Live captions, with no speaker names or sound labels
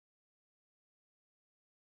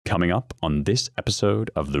Coming up on this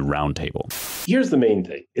episode of the Roundtable. Here's the main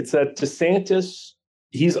thing. It's that DeSantis,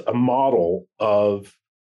 he's a model of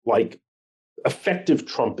like effective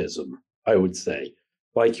Trumpism, I would say.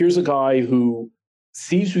 Like, here's a guy who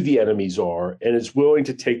sees who the enemies are and is willing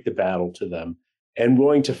to take the battle to them and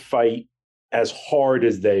willing to fight as hard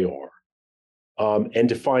as they are, and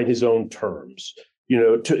to find his own terms,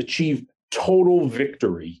 to achieve total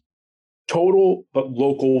victory, total but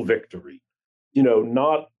local victory,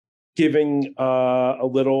 not giving a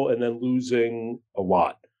little and then losing a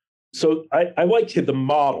lot. So I like the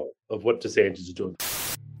model of what DeSantis is doing.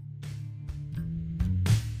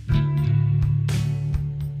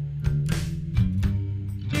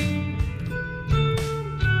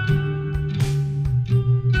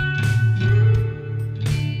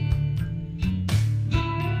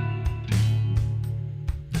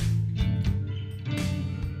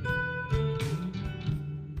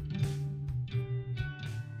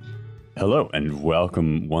 Hello, and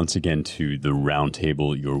welcome once again to the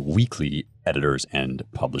Roundtable, your weekly editors and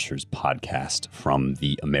publishers podcast from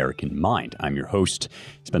The American Mind. I'm your host,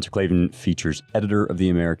 Spencer Clavin, features editor of The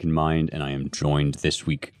American Mind, and I am joined this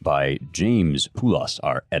week by James Poulos,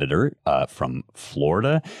 our editor from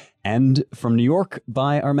Florida, and from New York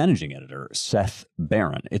by our managing editor, Seth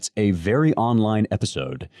Barron. It's a very online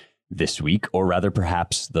episode this week, or rather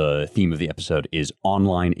perhaps the theme of the episode is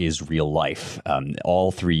online is real life.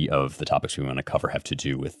 All three of the topics we want to cover have to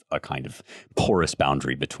do with a kind of porous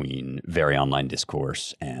boundary between very online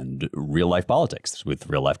discourse and real life politics with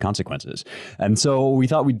real life consequences. And so we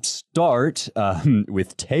thought we'd start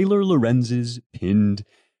with Taylor Lorenz's pinned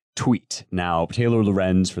tweet. Now, Taylor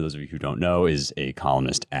Lorenz, for those of you who don't know, is a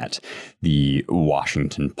columnist at the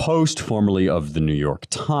Washington Post, formerly of the New York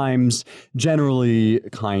Times, generally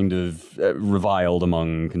kind of reviled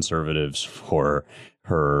among conservatives for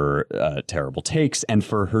her terrible takes and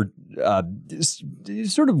for her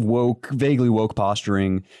sort of vaguely woke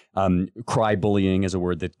posturing. Cry bullying is a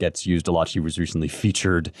word that gets used a lot. She was recently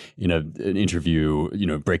featured in an interview,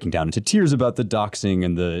 breaking down into tears about the doxing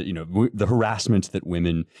and the harassment that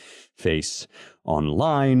women face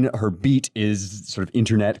online. Her beat is sort of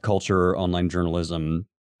internet culture, online journalism.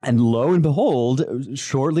 And lo and behold,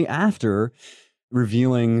 shortly after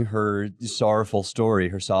revealing her sorrowful story,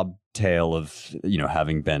 her sob tale of,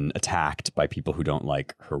 having been attacked by people who don't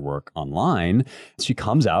like her work online, she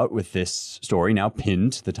comes out with this story now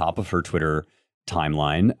pinned to the top of her Twitter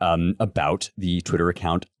timeline about the Twitter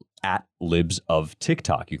account at Libs of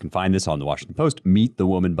TikTok. You can find this on the Washington Post. Meet the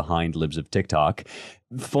woman behind Libs of TikTok,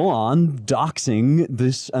 full on doxing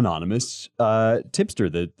this anonymous tipster,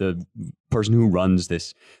 the person who runs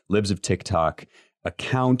this Libs of TikTok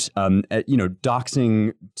account.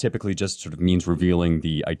 Doxing typicip just sort of means revealing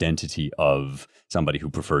the identity of somebody who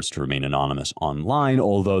prefers to remain anonymous online,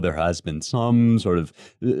 although there has been some sort of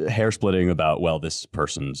hair splitting about, well, this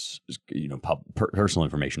person's personal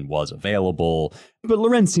information was available. But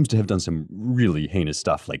Lorenz seems to have done some really heinous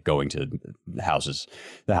stuff, like going to the house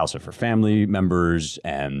of her family members.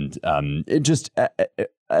 And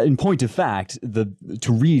in point of fact,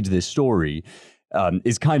 to read this story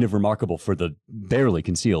is kind of remarkable for the barely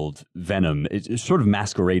concealed venom. It's sort of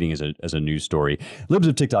masquerading as a news story. Libs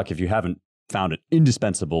of TikTok, if you haven't found an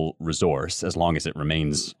indispensable resource, as long as it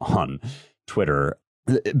remains on Twitter,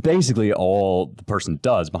 basically all the person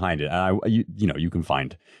does behind it, and you can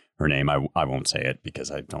find her name. I won't say it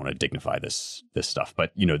because I don't want to dignify this stuff.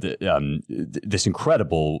 But this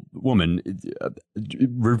incredible woman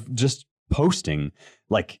just posting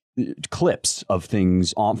like clips of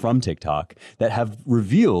things from TikTok that have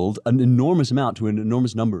revealed an enormous amount to an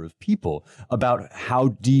enormous number of people about how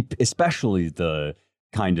deep, especially the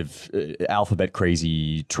kind of alphabet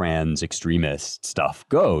crazy trans extremist stuff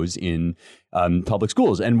goes in public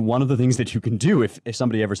schools. And one of the things that you can do if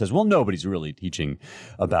somebody ever says, well, nobody's really teaching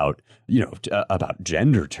about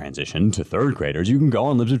gender transition to third graders, you can go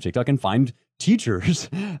on Libs of TikTok and find teachers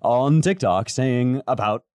on TikTok saying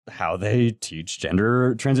about how they teach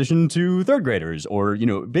gender transition to third graders, or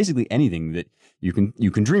basically anything that you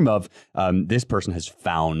can dream of. This person has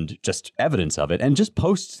found just evidence of it and just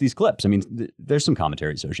posts these clips. I mean, there's some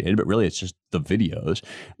commentary associated, but really it's just the videos.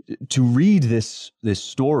 To read this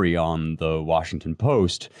story on the Washington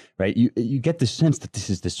Post, right, you get the sense that this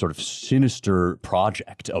is this sort of sinister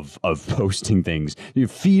project of posting things,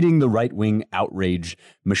 feeding the right-wing outrage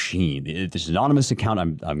machine. This anonymous account,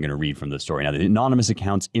 I'm going to read from the story now. The anonymous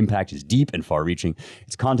account's impact is deep and far-reaching.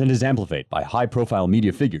 Its content is amplified by high-profile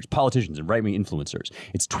media figures, politicians, and right-wing influencers influencers.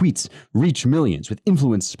 Its tweets reach millions, with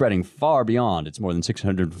influence spreading far beyond its more than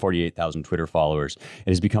 648,000 Twitter followers. It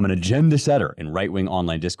has become an agenda setter in right-wing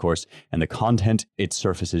online discourse, and the content it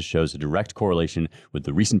surfaces shows a direct correlation with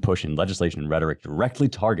the recent push in legislation and rhetoric directly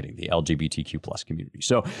targeting the LGBTQ plus community.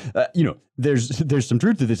 So, there's some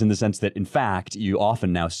truth to this in the sense that, in fact, you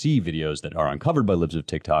often now see videos that are uncovered by Libs of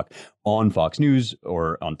TikTok on Fox News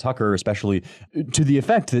or on Tucker, especially, to the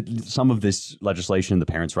effect that some of this legislation, the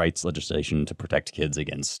parents' rights legislation to protect kids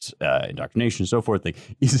against indoctrination and so forth,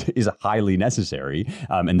 is highly necessary.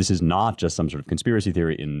 And this is not just some sort of conspiracy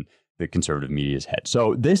theory in the conservative media's head.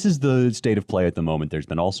 So this is the state of play at the moment. There's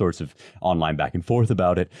been all sorts of online back and forth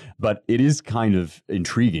about it, but it is kind of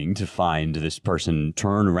intriguing to find this person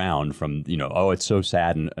turn around from, oh, it's so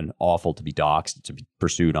sad and awful to be doxxed, to be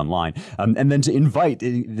pursued online, and then to invite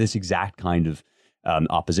this exact kind of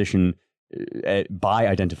opposition by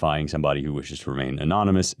identifying somebody who wishes to remain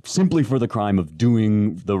anonymous simply for the crime of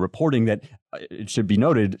doing the reporting that, it should be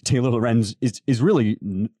noted, Taylor Lorenz is really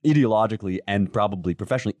ideologically and probably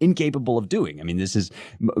professionally incapable of doing. I mean,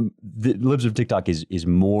 the Libs of TikTok is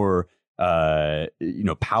more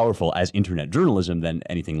powerful as internet journalism than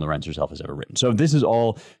anything Lorenz herself has ever written. So this is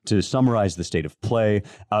all to summarize the state of play.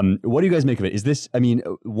 What do you guys make of it? Is this,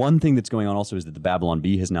 one thing that's going on also is that the Babylon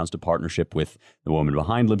Bee has announced a partnership with the woman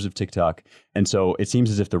behind Libs of TikTok. And so it seems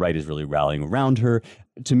as if the right is really rallying around her.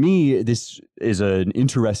 To me, this is an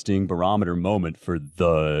interesting barometer moment for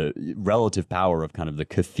the relative power of kind of the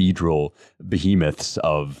cathedral behemoths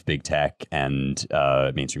of big tech and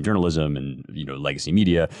mainstream journalism and, legacy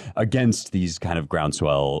media against these kind of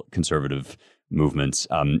groundswell conservative movements.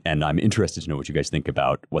 And I'm interested to know what you guys think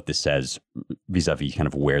about what this says vis-a-vis kind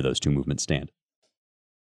of where those two movements stand.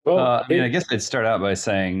 Well, I guess I'd start out by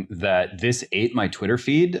saying that this ate my Twitter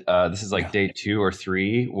feed. This is like day 2 or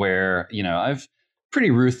 3 where, I've pretty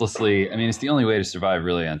ruthlessly, it's the only way to survive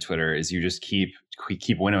really on Twitter is you just keep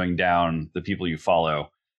winnowing down the people you follow.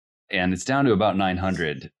 And it's down to about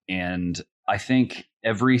 900. And I think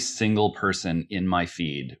every single person in my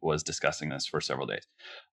feed was discussing this for several days.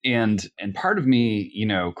 And part of me,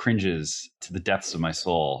 cringes to the depths of my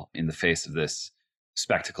soul in the face of this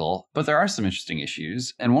spectacle. But there are some interesting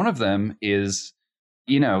issues. And one of them is,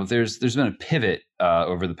 there's been a pivot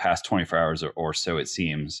over the past 24 hours or so, it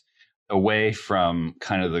seems, away from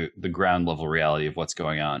kind of the ground level reality of what's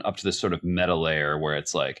going on up to this sort of meta layer where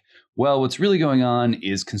it's like, well, what's really going on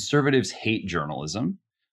is conservatives hate journalism.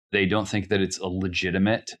 They don't think that it's a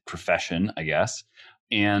legitimate profession, I guess.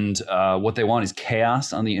 And what they want is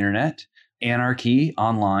chaos on the internet, anarchy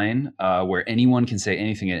online, where anyone can say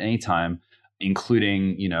anything at any time,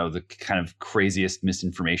 including, the kind of craziest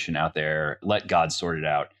misinformation out there. Let God sort it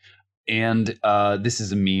out. And this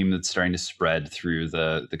is a meme that's starting to spread through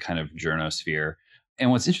the kind of journosphere.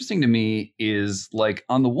 And what's interesting to me is, like,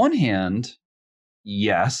 on the one hand,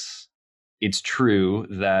 yes, it's true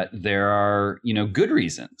that there are, good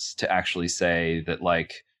reasons to actually say that,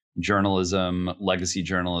 like, journalism, legacy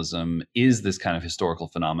journalism is this kind of historical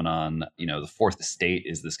phenomenon. The Fourth Estate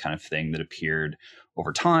is this kind of thing that appeared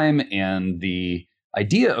over time. And the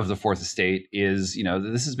idea of the Fourth Estate is,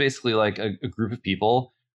 this is basically like a group of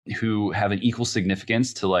people who have an equal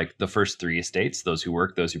significance to, like, the first 3 estates, those who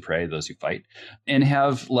work, those who pray, those who fight, and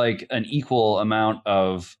have, like, an equal amount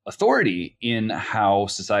of authority in how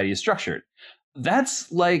society is structured.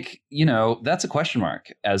 That's like, that's a question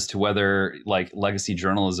mark as to whether, like, legacy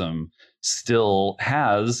journalism still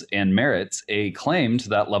has and merits a claim to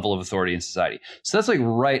that level of authority in society. So that's, like,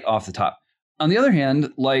 right off the top. On the other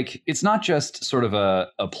hand, like, it's not just sort of a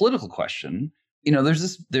political question.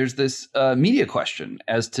 There's this media question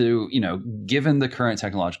as to, given the current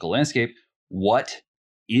technological landscape, what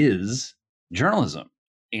is journalism?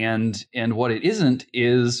 And what it isn't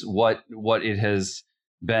is what it has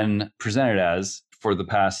been presented as for the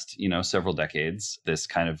past, several decades, this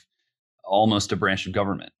kind of almost a branch of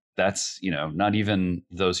government. That's, not even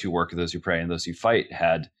those who work, those who pray, and those who fight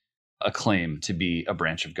had a claim to be a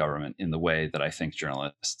branch of government in the way that I think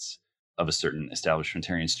journalists of a certain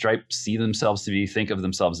establishmentarian stripe think of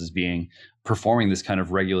themselves as being performing this kind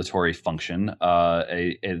of regulatory function,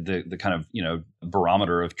 the kind of,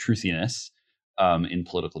 barometer of truthiness in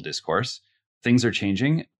political discourse. Things are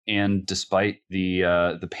changing, and despite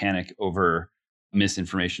the panic over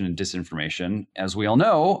misinformation and disinformation, as we all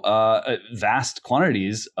know, vast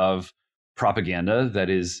quantities of propaganda that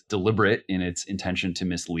is deliberate in its intention to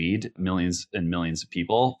mislead millions and millions of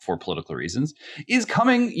people for political reasons is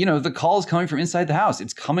coming, the call is coming from inside the house.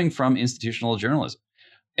 It's coming from institutional journalism.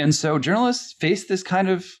 And so journalists face this kind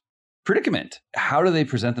of predicament. How do they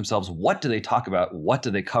present themselves? What do they talk about? What do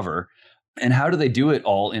they cover? And how do they do it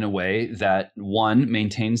all in a way that, one,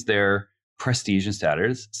 maintains their prestige and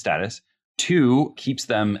status, two, keeps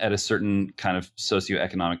them at a certain kind of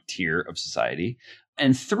socioeconomic tier of society,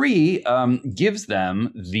 and three, gives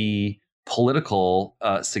them the political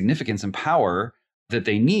significance and power that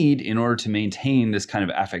they need in order to maintain this kind of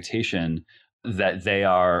affectation that they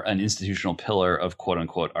are an institutional pillar of, quote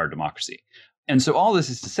unquote, our democracy. And so all this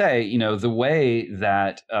is to say, the way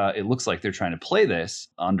that it looks like they're trying to play this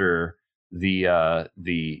under the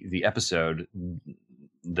episode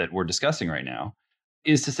that we're discussing right now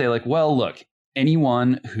is to say, like, well, look,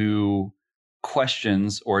 anyone who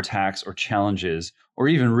questions or attacks or challenges or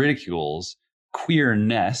even ridicules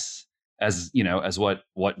queerness as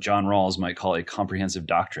what John Rawls might call a comprehensive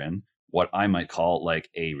doctrine, what I might call like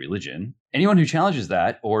a religion. Anyone who challenges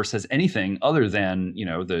that or says anything other than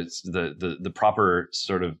the proper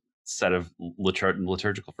sort of set of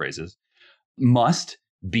liturgical phrases must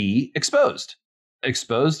be exposed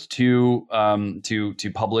to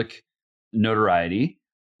public notoriety,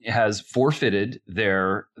 has forfeited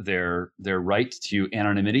their right to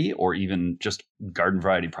anonymity or even just garden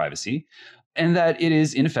variety privacy, and that it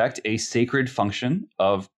is in effect a sacred function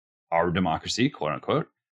of our democracy, quote unquote,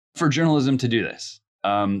 for journalism to do this.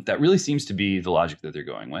 That really seems to be the logic that they're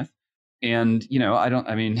going with. And, you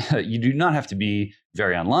do not have to be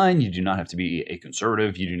very online. You do not have to be a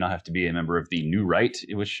conservative. You do not have to be a member of the New Right,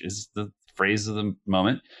 which is the phrase of the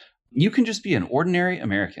moment. You can just be an ordinary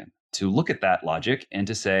American to look at that logic and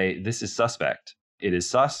to say, this is suspect. It is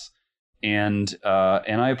sus. And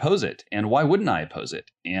I oppose it. And why wouldn't I oppose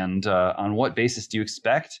it? And on what basis do you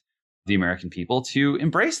expect the American people to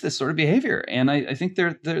embrace this sort of behavior? And I think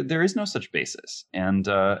there is no such basis. And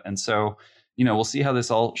so, we'll see how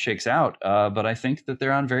this all shakes out. But I think that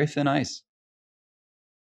they're on very thin ice.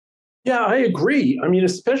 Yeah, I agree. I mean,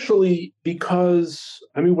 especially because,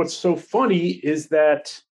 what's so funny is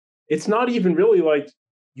that it's not even really like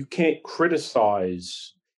you can't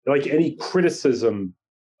criticize, like any criticism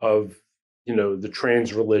of, the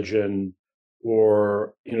trans religion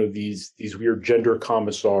or, these weird gender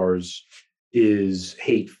commissars is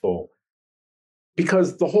hateful.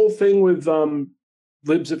 Because the whole thing with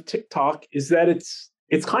Libs of TikTok is that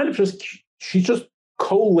it's kind of just, she's just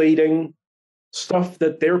collating stuff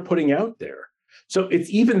that they're putting out there. So it's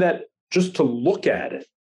even that just to look at it,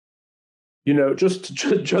 just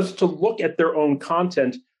to look at their own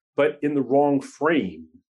content, but in the wrong frame,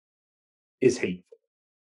 is hateful.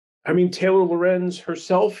 Taylor Lorenz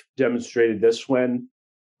herself demonstrated this when,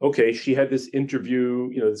 she had this interview,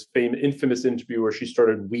 this infamous interview where she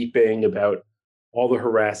started weeping about all the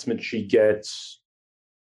harassment she gets.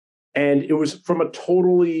 And it was from a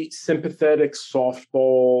totally sympathetic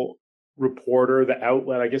softball reporter, the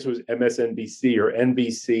outlet, I guess it was MSNBC or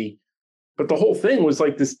NBC. But the whole thing was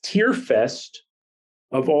like this tear fest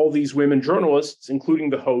of all these women journalists,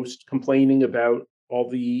 including the host, complaining about all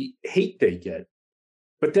the hate they get.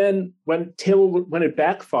 But then when it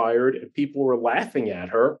backfired and people were laughing at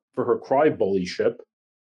her for her cry bullyship,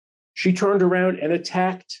 she turned around and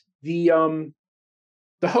attacked the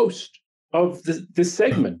host of this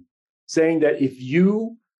segment, saying that if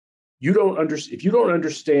you don't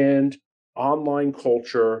understand online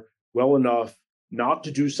culture well enough not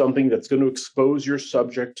to do something that's going to expose your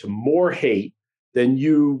subject to more hate, then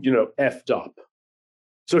you effed up.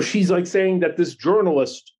 So she's like saying that this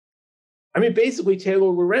journalist, basically Taylor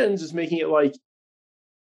Lorenz is making it like,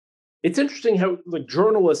 it's interesting how like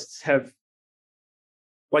journalists have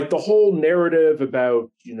like the whole narrative about,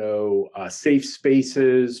 safe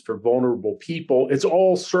spaces for vulnerable people. It's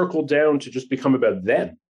all circled down to just become about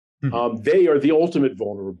them. Mm-hmm. They are the ultimate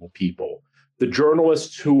vulnerable people. The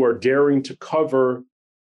journalists who are daring to cover,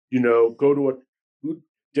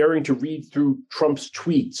 daring to read through Trump's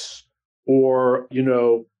tweets or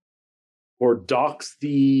dox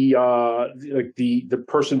the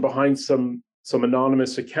person behind some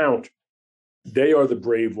anonymous account. They are the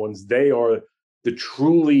brave ones. They are the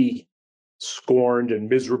truly scorned and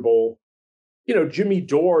miserable. Jimmy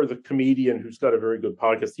Dore, the comedian who's got a very good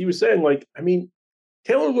podcast, he was saying, like,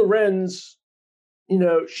 Taylor Lorenz,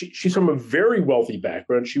 she's from a very wealthy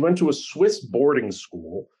background. She went to a Swiss boarding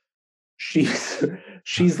school.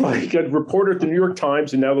 She's like a reporter at the New York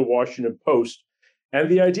Times and now the Washington Post. And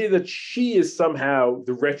the idea that she is somehow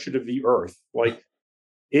the wretched of the earth, like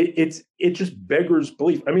it just beggars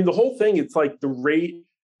belief. The whole thing, it's like the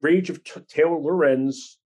rage of Taylor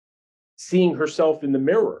Lorenz seeing herself in the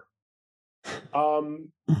mirror.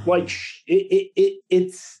 Like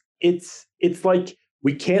it's like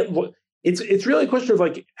we can't look. It's really a question of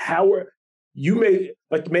like how may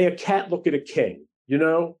a cat look at a king?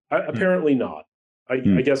 Apparently not. I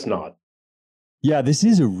guess not. Yeah, this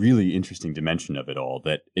is a really interesting dimension of it all,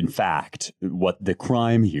 that in fact, what the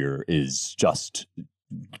crime here is just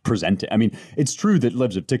presenting. I mean, it's true that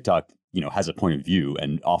Libs of TikTok, has a point of view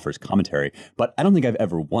and offers commentary, but I don't think I've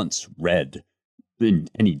ever once read in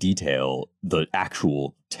any detail the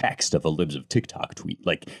actual text of a Libs of TikTok tweet.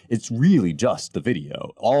 Like, it's really just the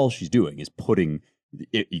video. All she's doing is putting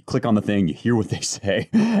it, you click on the thing, you hear what they say.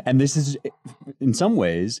 And this is, in some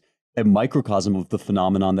ways, a microcosm of the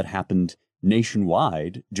phenomenon that happened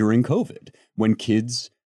nationwide during COVID, when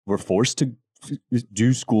kids were forced to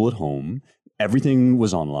do school at home. Everything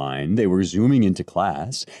was online. They were zooming into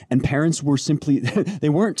class, and parents were simply, they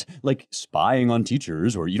weren't like spying on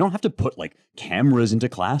teachers, or you don't have to put like cameras into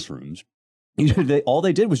classrooms. All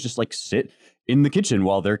they did was just like sit in the kitchen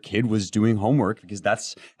while their kid was doing homework, because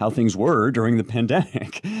that's how things were during the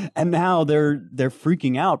pandemic. And now they're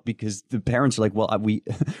freaking out because the parents are like, well, we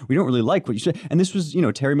don't really like what you said. And this was,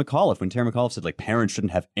 Terry McAuliffe, when Terry McAuliffe said like parents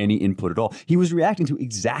shouldn't have any input at all. He was reacting to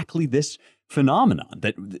exactly this phenomenon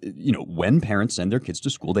that, when parents send their kids to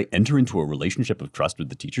school, they enter into a relationship of trust with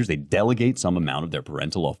the teachers. They delegate some amount of their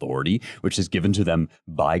parental authority, which is given to them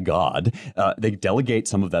by God. They delegate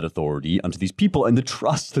some of that authority unto these people, and the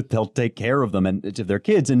trust that they'll take care of them and of their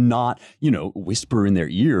kids, and not, whisper in their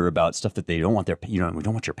ear about stuff that they don't want we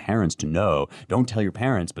don't want your parents to know. Don't tell your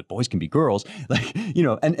parents, but boys can be girls. Like,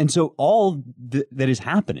 and so all that is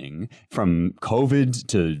happening, from COVID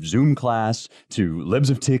to Zoom class to Libs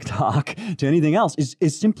of TikTok to anything else,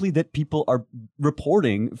 is simply that people are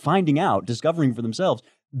reporting, finding out, discovering for themselves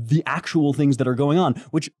the actual things that are going on,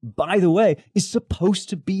 which, by the way, is supposed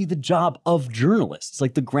to be the job of journalists.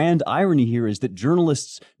 Like, the grand irony here is that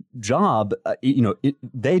journalists' job,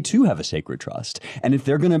 they too have a sacred trust. And if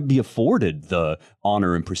they're going to be afforded the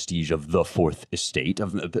honor and prestige of the fourth estate,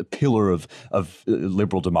 of the pillar of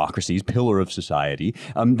liberal democracies, pillar of society,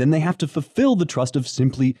 then they have to fulfill the trust of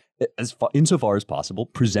simply, insofar as possible,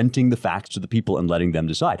 presenting the facts to the people and letting them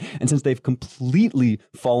decide. And since they've completely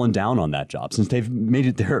fallen down on that job, since they've made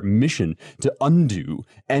it their mission to undo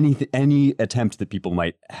any attempt that people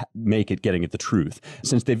might make at getting at the truth,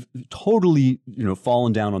 since they've totally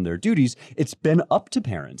fallen down on their duties, it's been up to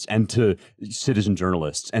parents and to citizen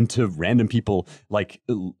journalists and to random people like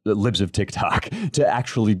Libs of TikTok to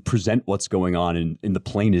actually present what's going on in the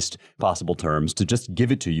plainest possible terms, to just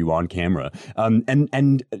give it to you on camera.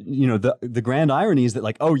 The grand irony is that,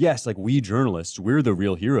 like, oh yes, like, we journalists, we're the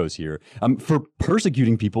real heroes here, for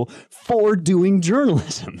persecuting people for doing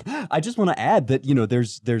journalism. I just want to add that,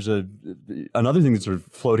 there's another thing that's sort of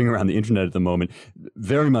floating around the internet at the moment,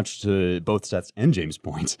 very much to both Seth's and James'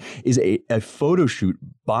 points, is a photo shoot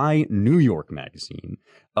by New York Magazine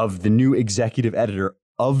of the new executive editor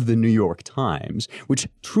of the New York Times, which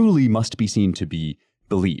truly must be seen to be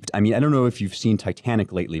believed. I mean, I don't know if you've seen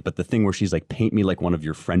Titanic lately, but the thing where she's like, paint me like one of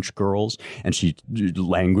your French girls, and she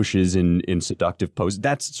languishes in seductive pose,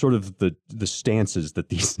 that's sort of the stances that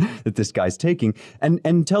this guy's taking,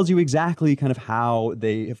 and tells you exactly kind of how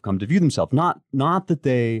they have come to view themselves. Not that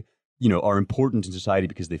they are important in society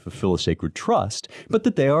because they fulfill a sacred trust, but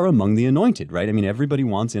that they are among the anointed, right? I mean, everybody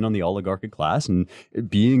wants in on the oligarchic class, and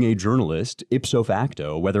being a journalist, ipso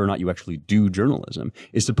facto, whether or not you actually do journalism,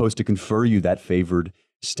 is supposed to confer you that favored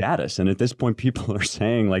status. And at this point, people are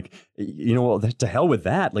saying, like, well, to hell with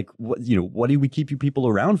that. Like, what do we keep you people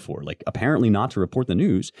around for? Like, apparently not to report the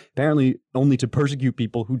news, apparently only to persecute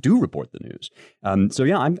people who do report the news. So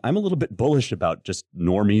yeah, I'm a little bit bullish about just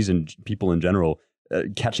normies and people in general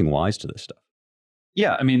catching wise to this stuff.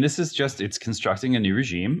 Yeah, I mean, this is just, it's constructing a new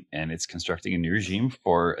regime, and it's constructing a new regime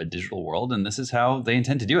for a digital world. And this is how they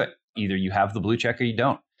intend to do it. Either you have the blue check or you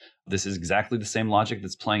don't. This is exactly the same logic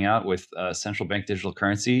that's playing out with central bank digital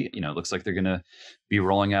currency. It looks like they're going to be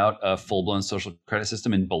rolling out a full-blown social credit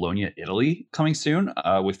system in Bologna, Italy, coming soon,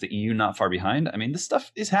 with the EU not far behind. I mean, this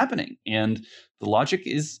stuff is happening, and the logic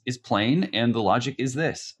is plain, and the logic is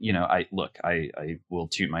this. I will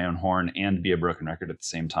toot my own horn and be a broken record at the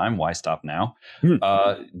same time. Why stop now?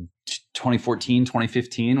 2014,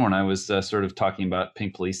 2015, when I was sort of talking about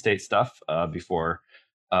pink police state stuff before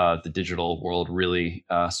the digital world really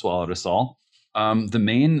swallowed us all. The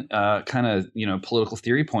main kind of political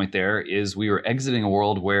theory point there is we were exiting a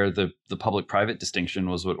world where the public-private distinction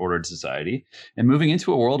was what ordered society, and moving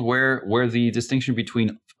into a world where the distinction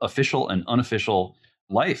between official and unofficial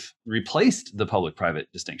life replaced the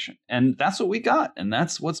public-private distinction. And that's what we got, and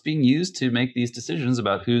that's what's being used to make these decisions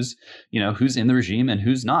about who's in the regime and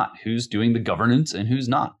who's not, who's doing the governance and who's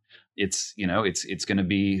not. It's going to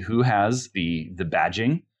be who has the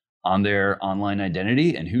badging on their online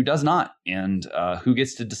identity and who does not, and who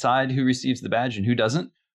gets to decide who receives the badge and who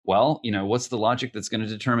doesn't, Well, what's the logic that's going to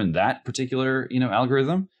determine that particular,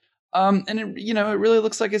 algorithm? And it really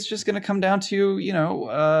looks like it's just going to come down to,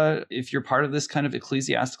 if you're part of this kind of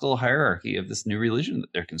ecclesiastical hierarchy of this new religion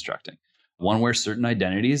that they're constructing, one where certain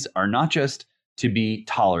identities are not just to be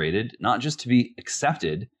tolerated, not just to be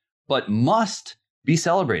accepted, but must be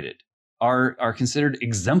celebrated, are considered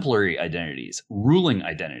exemplary identities, ruling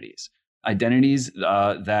identities,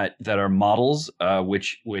 that are models,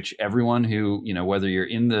 which everyone who, whether you're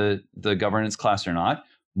in the governance class or not,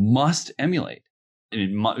 must emulate.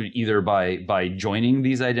 Either by joining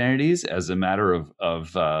these identities as a matter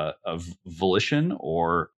of volition,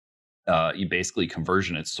 or basically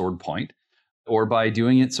conversion at sword point, or by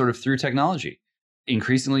doing it sort of through technology.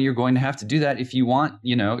 Increasingly, you're going to have to do that if you want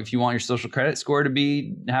your social credit score to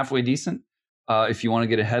be halfway decent. If you want to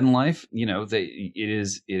get ahead in life,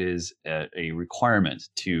 it is a requirement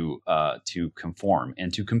to conform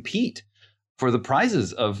and to compete for the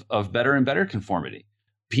prizes of better and better conformity.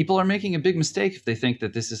 People are making a big mistake if they think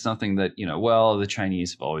that this is something that, the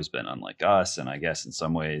Chinese have always been unlike us. And I guess in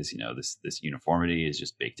some ways, this uniformity is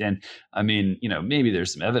just baked in. I mean, maybe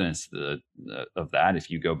there's some evidence of that if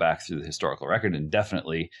you go back through the historical record, and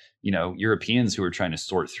definitely, Europeans who are trying to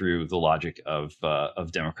sort through the logic of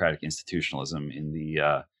democratic institutionalism in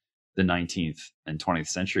the 19th and 20th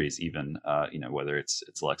centuries, even, whether it's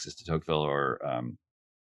Alexis de Tocqueville or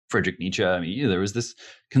Friedrich Nietzsche. I mean, there was this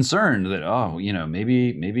concern that,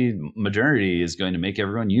 maybe modernity is going to make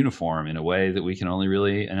everyone uniform in a way that we can only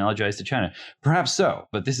really analogize to China. Perhaps so,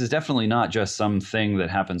 but this is definitely not just something that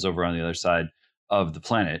happens over on the other side of the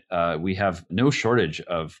planet. We have no shortage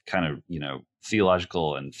of kind of,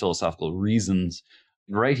 theological and philosophical reasons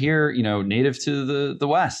right here, native to the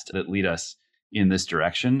West that lead us in this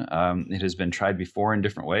direction. It has been tried before in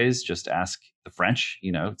different ways. Just ask the French,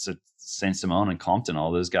 it's Saint-Simon and Comte and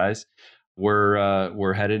all those guys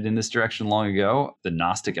were headed in this direction long ago. The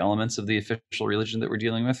Gnostic elements of the official religion that we're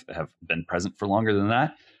dealing with have been present for longer than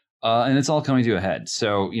that. And it's all coming to a head.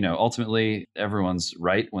 So, ultimately, everyone's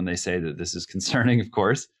right when they say that this is concerning, of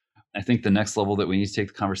course. I think the next level that we need to take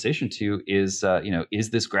the conversation to is, is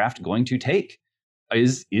this graft going to take?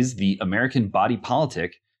 Is the American body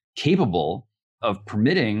politic capable of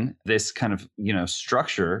permitting this kind of,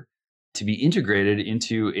 structure to be integrated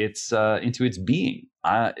into its being?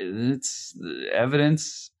 It's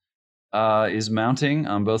evidence is mounting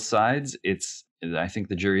on both sides. I think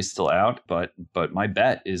the jury's still out, but my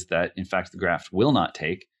bet is that in fact the graft will not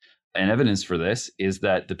take. And evidence for this is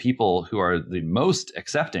that the people who are the most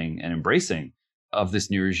accepting and embracing of this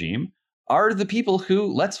new regime are the people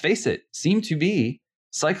who, let's face it, seem to be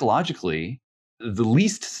psychologically the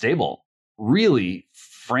least stable, really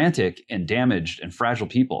frantic and damaged and fragile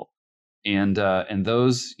people. And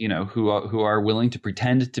those, who are willing to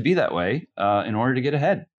pretend to be that way in order to get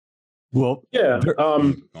ahead. Well, yeah.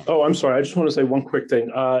 I'm sorry. I just want to say one quick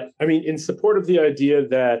thing. In support of the idea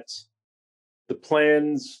that the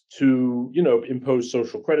plans to, impose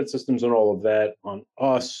social credit systems and all of that on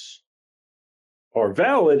us are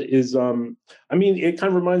valid is, it kind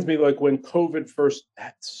of reminds me like when COVID first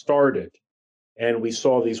started and we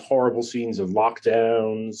saw these horrible scenes of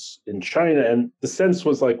lockdowns in China. And the sense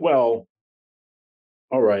was like, well,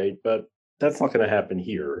 all right, but that's not going to happen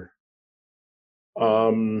here.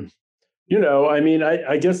 I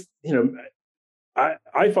guess,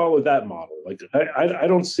 I followed that model. Like, I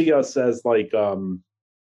don't see us as like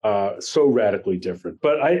so radically different.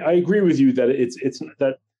 But I agree with you that it's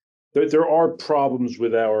that there are problems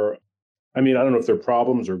with our. I don't know if they're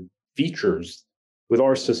problems or features with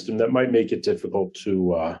our system that might make it difficult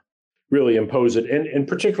to really impose it. And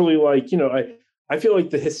particularly like, I feel like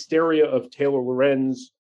the hysteria of Taylor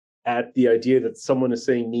Lorenz at the idea that someone is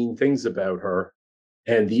saying mean things about her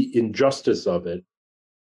and the injustice of it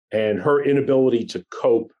and her inability to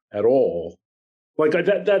cope at all, like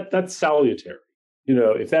that's salutary.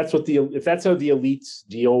 If that's how the elites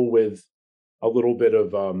deal with a little bit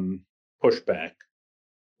of pushback,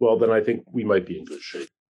 well, then I think we might be in good shape.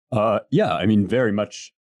 Very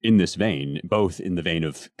much in this vein, both in the vein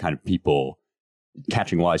of kind of people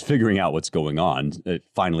catching wise, figuring out what's going on,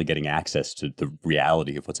 finally getting access to the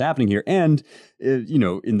reality of what's happening here. And,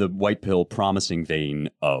 in the white pill promising vein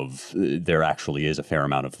of there actually is a fair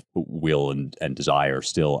amount of will and desire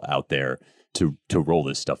still out there to roll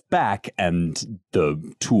this stuff back. And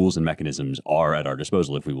the tools and mechanisms are at our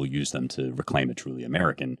disposal if we will use them to reclaim a truly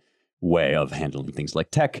American way of handling things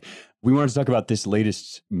like tech. We wanted to talk about this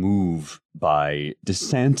latest move by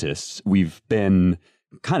DeSantis. We've been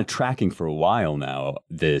kind of tracking for a while now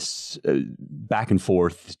this back and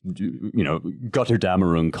forth,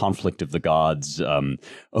 Götterdämmerung, conflict of the gods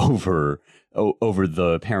over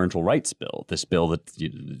the parental rights bill, this bill that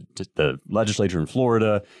the legislature in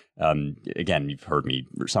Florida, again, you've heard me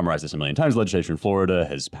summarize this a million times, the legislature in Florida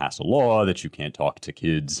has passed a law that you can't talk to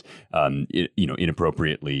kids,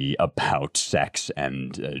 inappropriately about sex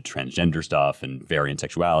and transgender stuff and variant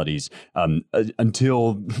sexualities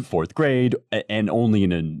until fourth grade, and only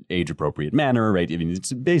in an age-appropriate manner, right? I mean,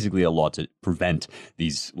 it's basically a law to prevent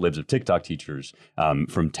these libs of TikTok teachers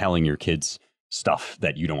from telling your kids stuff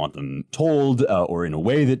that you don't want them told, or in a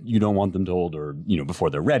way that you don't want them told, or, before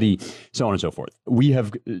they're ready, so on and so forth. We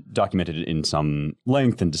have documented it in some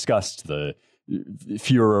length and discussed the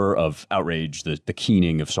furor of outrage, the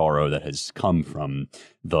keening of sorrow that has come from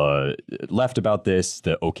the left about this,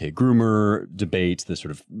 the OK Groomer debate, the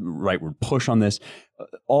sort of rightward push on this,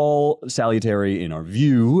 all salutary in our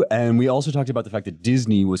view. And we also talked about the fact that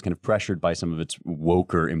Disney was kind of pressured by some of its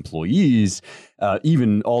woker employees,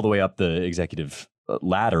 even all the way up the executive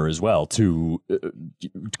ladder as well, to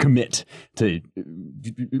commit to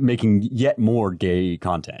making yet more gay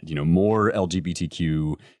content, more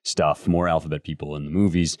LGBTQ stuff, more alphabet people in the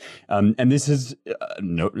movies. And this has,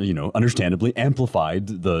 understandably amplified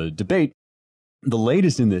the debate. The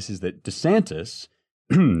latest in this is that DeSantis,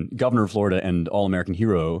 governor of Florida and all-American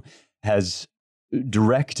hero, has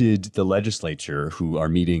directed the legislature, who are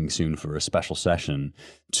meeting soon for a special session,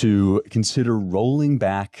 to consider rolling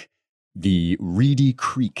back the Reedy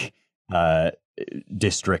Creek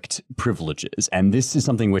district privileges. And this is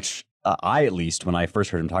something which I, at least, when I first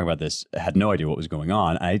heard him talk about this, had no idea what was going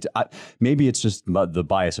on. Maybe it's just the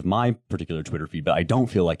bias of my particular Twitter feed, but I don't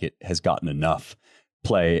feel like it has gotten enough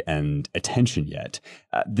play and attention yet.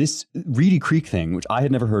 This Reedy Creek thing, which I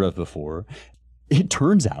had never heard of before, it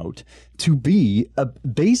turns out to be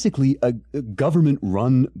basically a government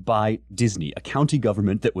run by Disney, a county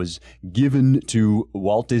government that was given to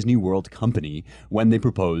Walt Disney World Company when they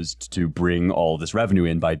proposed to bring all this revenue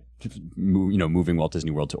in by, moving Walt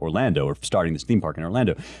Disney World to Orlando, or starting this theme park in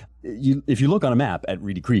Orlando. If you look on a map at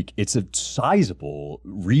Reedy Creek, it's a sizable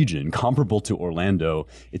region comparable to Orlando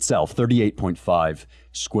itself, 38.5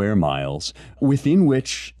 square miles, within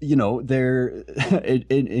which, they're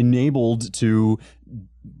enabled to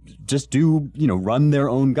just run their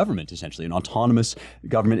own government, essentially, an autonomous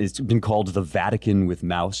government. It's been called the Vatican with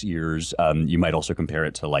mouse ears. You might also compare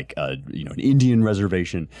it to an Indian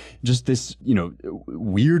reservation. Just this,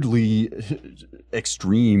 weirdly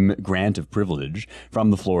extreme grant of privilege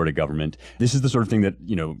from the Florida government. This is the sort of thing that,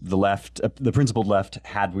 the left, the principled left,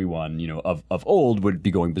 had we won, of old, would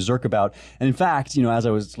be going berserk about. And in fact, as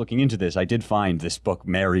I was looking into this, I did find this book,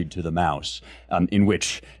 Married to the Mouse, in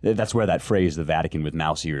which that's where that phrase, the Vatican with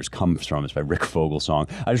mouse ears, comes from. It's by Rick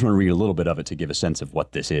Fogelsong. I just want to read a little bit of it to give a sense of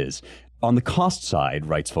what this is. On the cost side,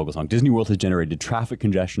 writes Fogelsong, Disney World has generated traffic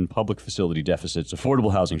congestion, public facility deficits,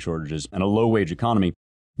 affordable housing shortages, and a low-wage economy.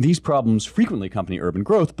 These problems frequently accompany urban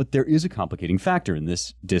growth, but there is a complicating factor in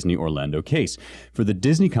this Disney Orlando case. For the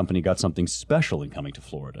Disney company got something special in coming to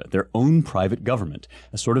Florida, their own private government,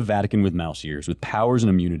 a sort of Vatican with mouse ears, with powers and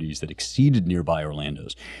immunities that exceeded nearby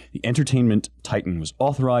Orlando's. The entertainment titan was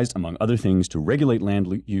authorized, among other things, to regulate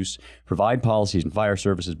land use, provide policies and fire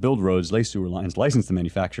services, build roads, lay sewer lines, license the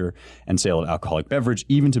manufacture and sale of alcoholic beverage,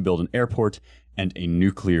 even to build an airport and a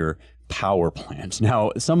nuclear power plant.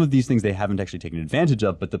 Now, some of these things they haven't actually taken advantage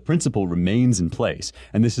of, but the principle remains in place.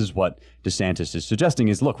 And this is what DeSantis is suggesting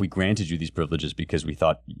is, look, we granted you these privileges because we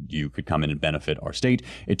thought you could come in and benefit our state.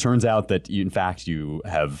 It turns out that, in fact, you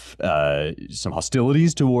have some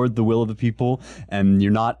hostilities toward the will of the people, and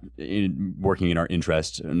you're not working in our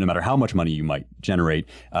interest, no matter how much money you might generate.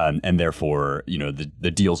 And therefore,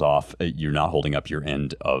 the deal's off. You're not holding up your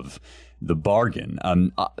end of the bargain.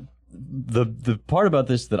 The part about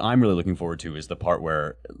this that I'm really looking forward to is the part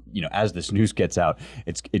where, as this news gets out,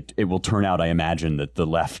 it will turn out, I imagine, that the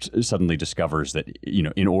left suddenly discovers that,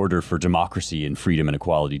 in order for democracy and freedom and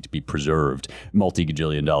equality to be preserved,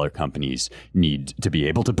 multi-gajillion-dollar companies need to be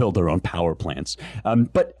able to build their own power plants.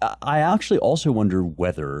 But I actually also wonder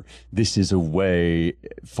whether this is a way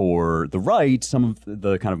for the right, some of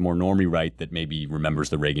the kind of more normie right that maybe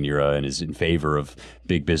remembers the Reagan era and is in favor of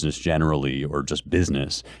big business generally, or just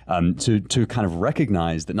business, to kind of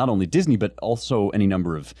recognize that not only Disney, but also any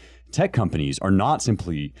number of tech companies are not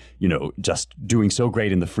simply, just doing so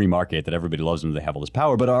great in the free market that everybody loves them, they have all this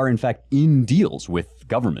power, but are in fact in deals with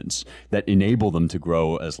governments that enable them to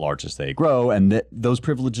grow as large as they grow, and that those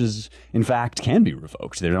privileges, in fact, can be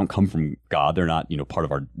revoked. They don't come from God. They're not, part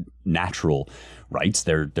of our natural rights.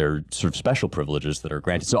 They're sort of special privileges that are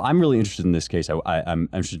granted. So I'm really interested in this case. I'm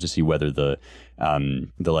interested to see whether the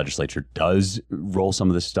legislature does roll some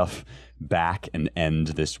of this stuff back and end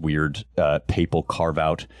this weird papal carve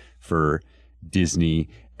out for Disney.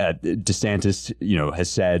 DeSantis, has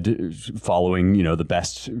said, following, the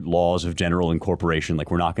best laws of general incorporation, like,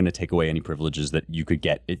 we're not going to take away any privileges that you could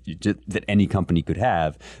get, that any company could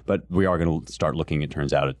have, but we are going to start looking, it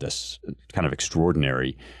turns out, at this kind of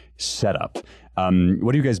extraordinary setup.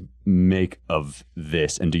 What do you guys make of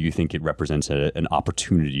this, and do you think it represents an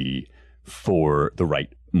opportunity for the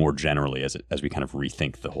right more generally as we kind of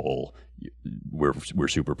rethink the whole we're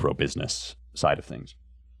super pro-business side of things?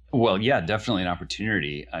 Well, yeah, definitely an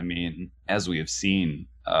opportunity. I mean, as we have seen,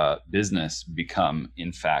 business become,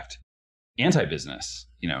 in fact, anti-business.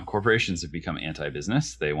 Corporations have become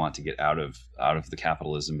anti-business. They want to get out of the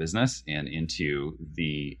capitalism business and into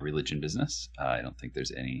the religion business. I don't think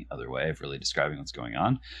there's any other way of really describing what's going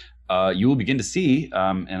on. You will begin to see,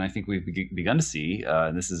 and I think we've begun to see,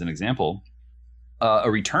 and this is an example,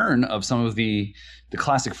 a return of some of the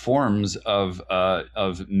classic forms of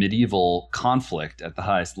medieval conflict at the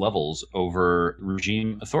highest levels over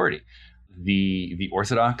regime authority. The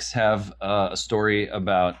Orthodox have a story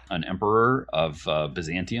about an emperor of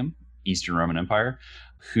Byzantium, Eastern Roman Empire,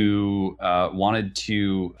 who wanted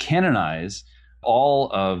to canonize all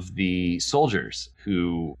of the soldiers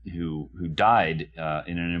who died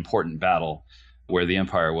in an important battle where the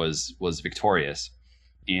empire was victorious.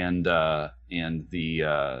 And the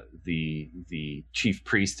chief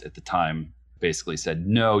priest at the time basically said,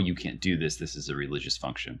 "No, you can't do this. This is a religious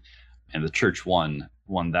function." And the church won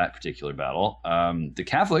that particular battle. The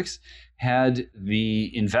Catholics had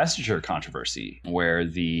the investiture controversy, where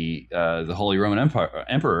the Holy Roman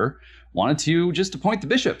Emperor wanted to just appoint the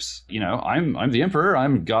bishops. I'm the emperor.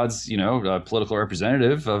 I'm God's political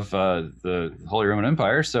representative of the Holy Roman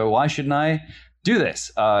Empire. So why shouldn't I do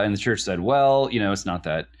this? And the church said, well, it's not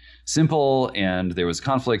that simple. And there was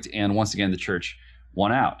conflict. And once again, the church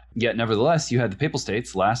won out. Yet, nevertheless, you had the Papal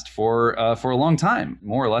States last for a long time,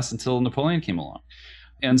 more or less until Napoleon came along.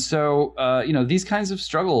 And so, these kinds of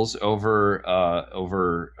struggles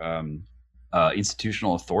over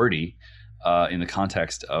institutional authority in the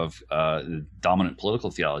context of dominant political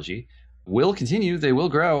theology will continue. They will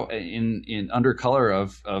grow in under color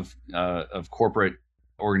of corporate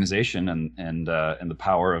organization and the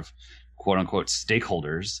power of quote unquote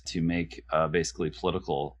stakeholders to make basically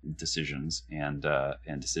political decisions and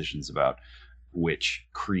decisions about which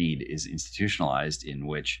creed is institutionalized in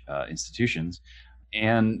which institutions.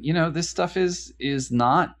 And this stuff is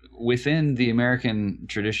not within the American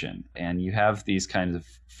tradition. And you have these kinds of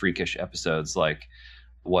freakish episodes like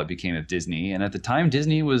what became of Disney. And at the time,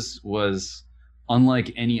 Disney was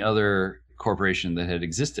unlike any other corporation that had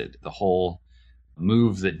existed. The whole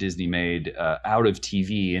move that Disney made out of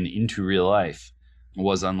TV and into real life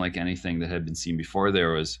was unlike anything that had been seen before.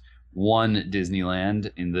 There was one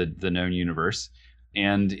Disneyland in the known universe,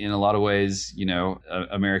 and in a lot of ways,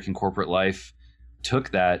 American corporate life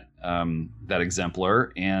took that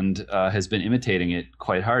exemplar and has been imitating it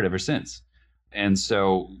quite hard ever since. And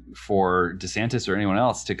so, for DeSantis or anyone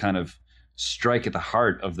else to kind of strike at the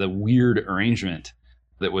heart of the weird arrangement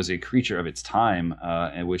that was a creature of its time,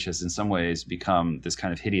 and which has in some ways become this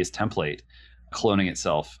kind of hideous template, cloning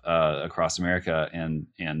itself across America and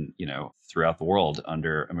throughout the world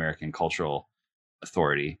under American cultural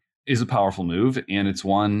authority, is a powerful move, and it's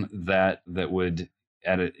one that would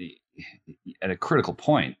at a critical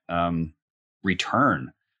point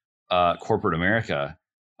return corporate America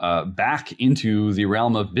back into the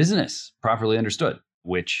realm of business, properly understood.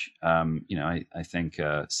 Which, I think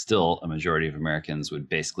still a majority of Americans would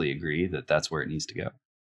basically agree that that's where it needs to go.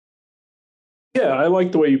 Yeah, I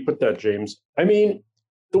like the way you put that, James. I mean,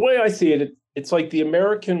 the way I see it, it's like the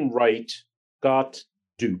American right got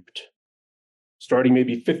duped starting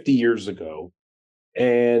maybe 50 years ago.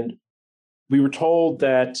 And we were told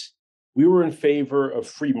that we were in favor of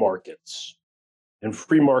free markets. And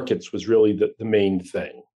free markets was really the main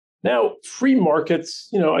thing. Now, free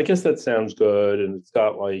markets, I guess that sounds good, and it's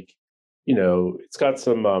got it's got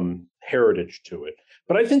some heritage to it.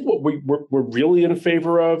 But I think what we're really in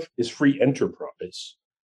favor of is free enterprise.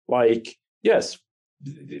 Like, yes,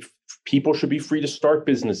 people should be free to start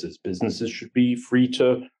businesses. Businesses should be free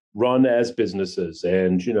to run as businesses,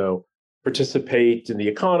 and participate in the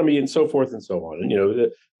economy and so forth and so on.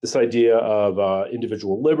 And this idea of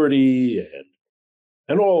individual liberty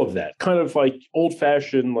and all of that, kind of like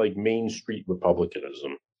old-fashioned, like Main Street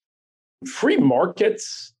republicanism. Free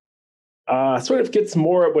markets sort of gets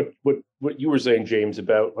more at what you were saying, James,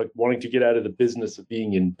 about like wanting to get out of the business of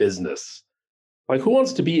being in business. Like, who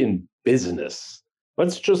wants to be in business?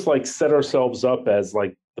 Let's just like set ourselves up as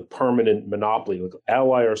like the permanent monopoly, like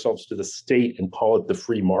ally ourselves to the state and call it the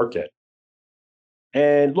free market.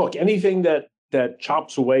 And look, anything that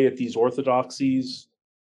chops away at these orthodoxies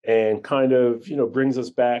and kind of, brings us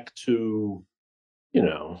back to,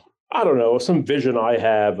 I don't know, some vision I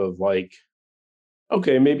have of like,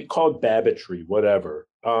 okay, maybe call it Babbitry, whatever.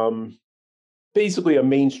 Basically a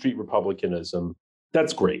Main Street republicanism,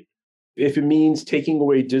 that's great. If it means taking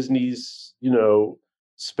away Disney's,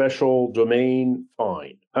 special domain,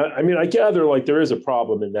 fine. I mean, I gather like there is a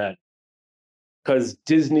problem in that because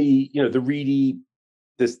Disney, the Reedy,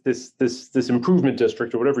 this improvement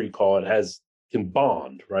district or whatever you call it can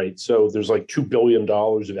bond, right? So there's like $2 billion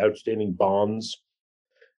of outstanding bonds.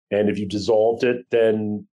 And if you dissolved it,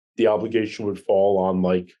 then the obligation would fall on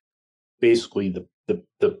like basically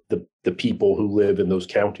the people who live in those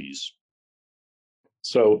counties.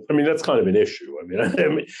 So, I mean, that's kind of an issue. I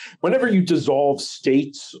mean, whenever you dissolve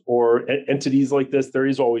states or entities like this, there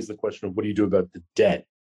is always the question of what do you do about the debt?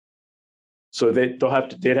 So they'd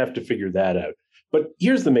have to figure that out. But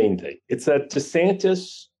here's the main thing. It's that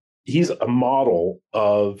DeSantis, he's a model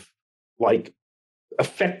of like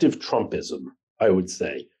effective Trumpism, I would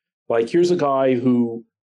say. Like, here's a guy who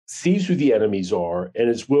sees who the enemies are and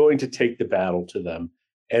is willing to take the battle to them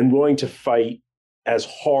and willing to fight as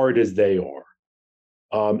hard as they are,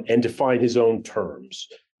 and to find his own terms,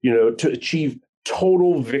 to achieve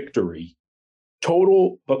total victory,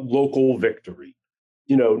 total but local victory,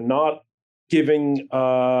 not giving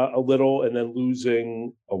a little and then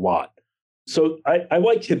losing a lot. So I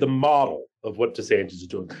like the model of what DeSantis is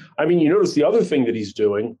doing. I mean, you notice the other thing that he's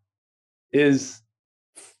doing is,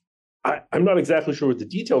 I'm not exactly sure what the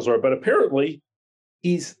details are, but apparently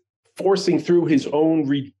he's forcing through his own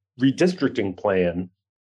redistricting plan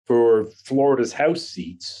for Florida's House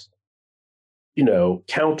seats,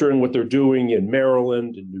 countering what they're doing in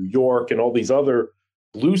Maryland and New York and all these other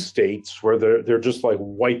blue states where they're just like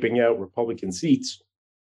wiping out Republican seats.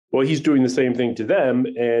 Well, he's doing the same thing to them.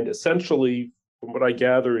 And essentially, from what I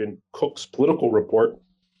gather in Cook's political report,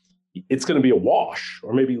 it's going to be a wash.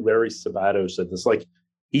 Or maybe Larry Sabato said this, like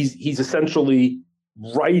he's essentially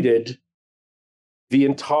righted the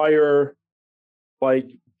entire like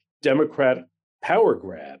Democrat power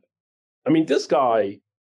grab. I mean, this guy,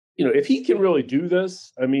 if he can really do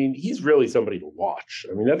this, I mean, he's really somebody to watch.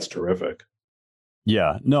 I mean, that's terrific.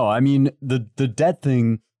 Yeah, no, I mean, the debt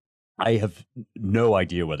thing, I have no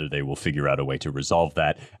idea whether they will figure out a way to resolve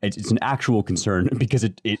that. It's an actual concern because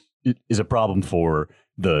it is a problem for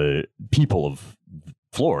the people of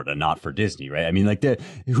Florida, not for Disney, right? I mean, like,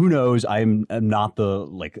 who knows? I'm not the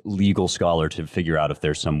like legal scholar to figure out if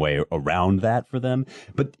there's some way around that for them.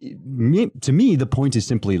 But to me, the point is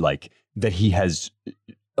simply like that he has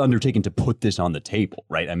undertaken to put this on the table,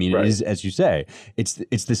 right? I mean, right. It is, as you say, it's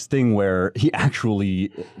this thing where he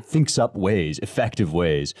actually thinks up effective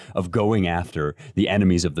ways of going after the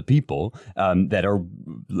enemies of the people that are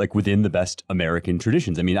like within the best American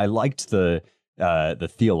traditions. I mean, I liked the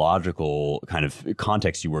theological kind of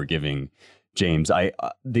context you were giving, James.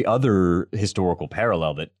 The other historical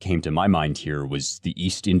parallel that came to my mind here was the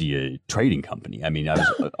East India Trading Company. I mean, I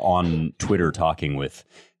was on Twitter talking with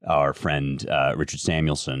our friend Richard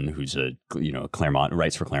Samuelson, who's a Claremont,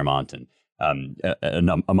 writes for Claremont, and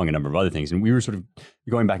among a number of other things. And we were sort of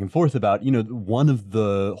going back and forth about, one of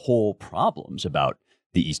the whole problems about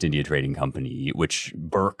the East India Trading Company, which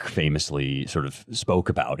Burke famously sort of spoke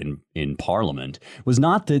about in Parliament, was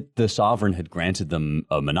not that the sovereign had granted them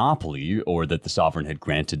a monopoly or that the sovereign had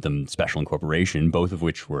granted them special incorporation, both of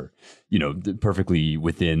which were, perfectly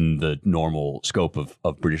within the normal scope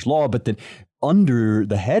of British law, but that under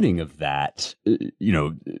the heading of that,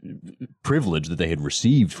 privilege that they had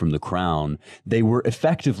received from the crown, they were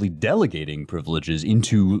effectively delegating privileges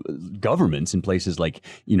into governments in places like,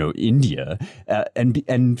 India,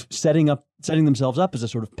 and setting themselves up as a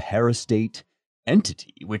sort of parastate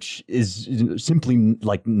entity, which is simply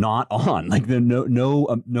like not on. Like there's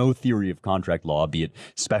no theory of contract law, be it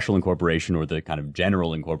special incorporation or the kind of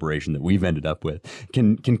general incorporation that we've ended up with,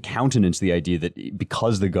 can countenance the idea that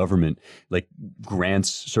because the government like grants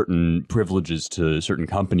certain privileges to certain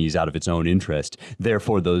companies out of its own interest,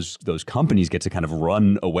 therefore those companies get to kind of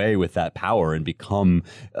run away with that power and become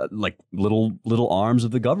like little arms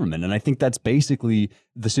of the government. And I think that's basically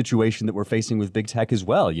the situation that we're facing with big tech as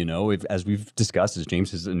well. You know, as we've discussed, as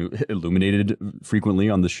James has illuminated frequently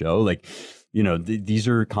on the show, like, you know, these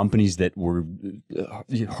are companies that were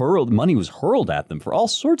money was hurled at them for all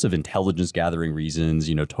sorts of intelligence gathering reasons,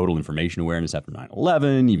 you know, total information awareness after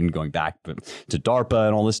 9/11, even going back to DARPA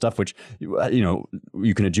and all this stuff, which, you know,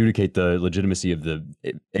 you can adjudicate the legitimacy of the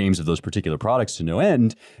aims of those particular products to no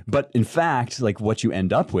end. But in fact, like what you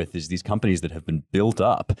end up with is these companies that have been built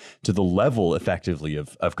up to the level effectively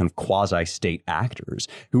of kind of quasi-state actors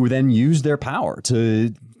who then use their power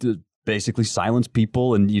to basically silence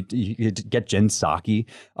people. And you get Jen Psaki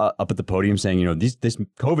up at the podium saying, you know, this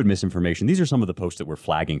COVID misinformation, these are some of the posts that we're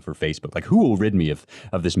flagging for Facebook. Like, who will rid me of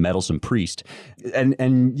this meddlesome priest?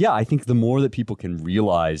 And yeah, I think the more that people can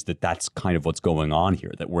realize that that's kind of what's going on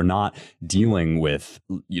here, that we're not dealing with,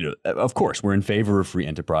 you know, of course, we're in favor of free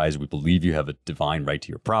enterprise. We believe you have a divine right to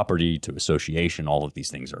your property, to association. All of these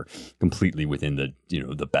things are completely within the, you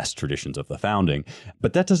know, the best traditions of the founding.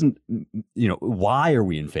 But that doesn't, you know, why are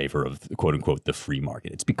we in favor of quote unquote the free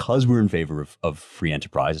market? It's because we're in favor of free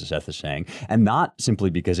enterprise, as Seth is saying, and not simply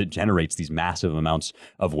because it generates these massive amounts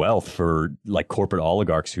of wealth for like corporate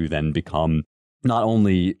oligarchs who then become not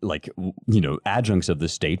only like, you know, adjuncts of the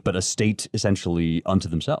state, but a state essentially unto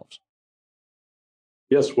themselves.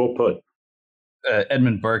 Yes, well put.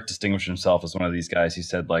 Edmund Burke distinguished himself as one of these guys who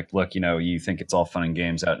said, like, look, you know, you think it's all fun and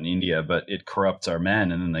games out in India, but it corrupts our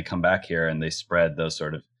men. And then they come back here and they spread those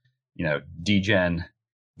sort of, you know, degen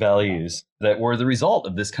values that were the result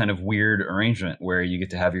of this kind of weird arrangement where you get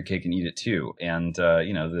to have your cake and eat it too. And,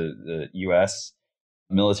 you know, the U.S.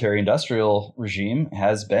 military industrial regime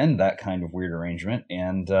has been that kind of weird arrangement.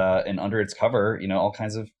 And under its cover, you know, all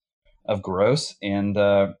kinds of gross and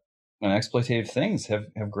exploitative things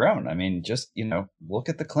have grown. I mean, just, you know, look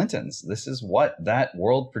at the Clintons. This is what that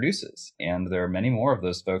world produces. And there are many more of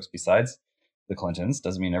those folks besides the Clintons.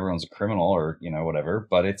 Doesn't mean everyone's a criminal or, you know, whatever,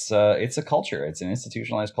 but it's a culture. It's an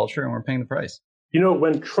institutionalized culture, and we're paying the price. You know,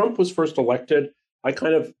 when Trump was first elected, I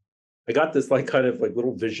got this like kind of like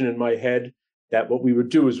little vision in my head that what we would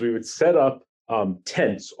do is we would set up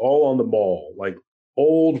tents all on the mall, like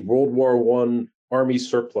old World War I Army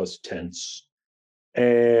surplus tents,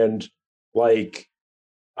 and like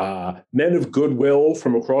men of goodwill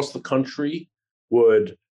from across the country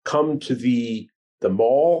would come to the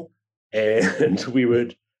mall. And we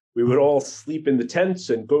would all sleep in the tents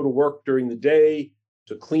and go to work during the day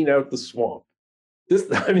to clean out the swamp. This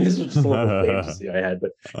was just a little fantasy I had,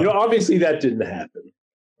 but you know, obviously that didn't happen.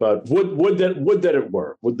 But would that it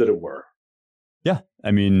were. Yeah,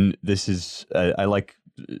 I mean, this is I like,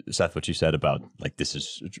 Seth, what you said about like this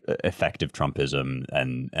is effective Trumpism,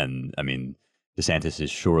 and I mean, DeSantis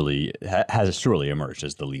has surely emerged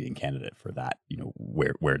as the leading candidate for that. You know,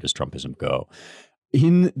 where does Trumpism go?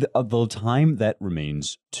 In the time that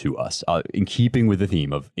remains to us, in keeping with the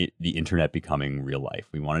theme of the internet becoming real life,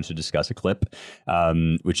 we wanted to discuss a clip,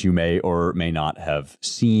 which you may or may not have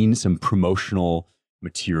seen, some promotional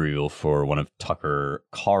material for one of Tucker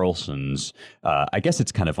Carlson's, I guess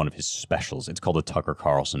it's kind of one of his specials. It's called the Tucker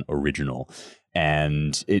Carlson Original.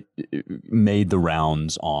 And it made the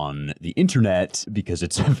rounds on the internet because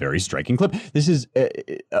it's a very striking clip. This is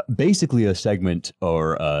basically a segment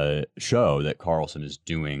or a show that Carlson is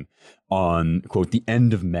doing on, quote, the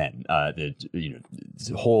end of men. This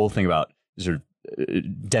whole thing about sort of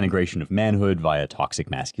denigration of manhood via toxic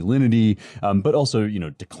masculinity, but also, you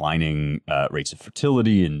know, declining rates of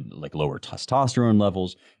fertility and like lower testosterone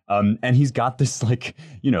levels. And he's got this like,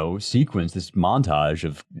 you know, sequence, this montage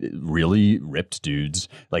of really ripped dudes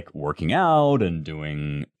like working out and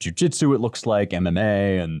doing jujitsu, it looks like,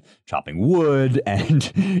 MMA, and chopping wood,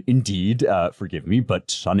 and indeed, forgive me,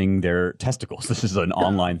 but sunning their testicles. This is an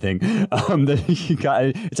online thing that he got.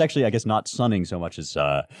 It's actually, I guess, not sunning so much as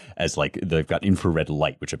like they've got infrared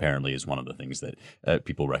light, which apparently is one of the things that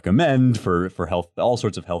people recommend for health, all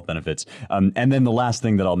sorts of health benefits. And then the last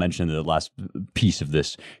thing that I'll mention, the last piece of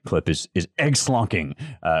this clip is egg slonking,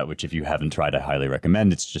 which if you haven't tried, I highly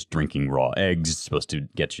recommend. It's just drinking raw eggs. It's supposed to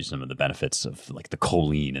get you some of the benefits of like the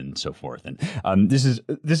choline and so forth. And this is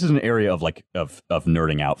an area of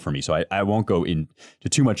nerding out for me. So I won't go into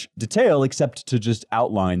too much detail except to just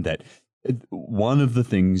outline that one of the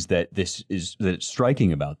things that's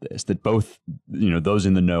striking about this, that both, those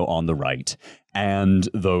in the know on the right and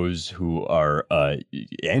those who are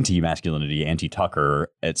anti-masculinity,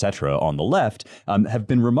 anti-Tucker, etc. on the left have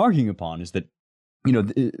been remarking upon, is that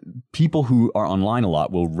people who are online a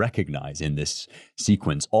lot will recognize in this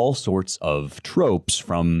sequence all sorts of tropes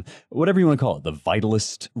from whatever you want to call it, the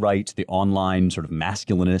vitalist right, the online sort of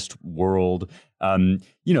masculinist world,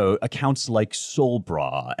 accounts like Soul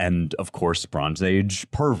Bra and, of course, Bronze Age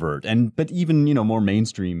pervert, but even, more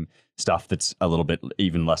mainstream stuff that's a little bit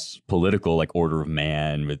even less political, like Order of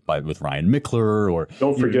Man with Ryan Mickler, or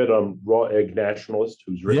don't forget Raw Egg Nationalist,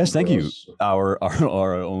 who's written. Yes, thank for you. us.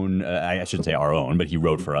 Our own. I shouldn't say our own, but he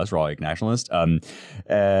wrote for us, Raw Egg Nationalist.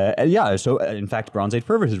 So in fact, Bronze Age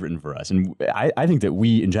Pervert has written for us, and I think that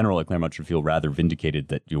we in general at Claremont should feel rather vindicated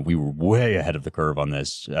that we were way ahead of the curve on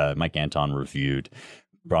this. Mike Anton reviewed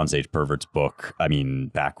Bronze Age Pervert's book,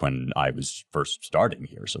 back when I was first starting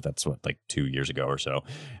here. So that's like 2 years ago or so.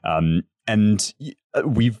 And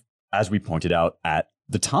we've, as we pointed out at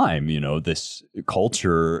the time, this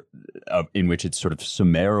culture in which it's sort of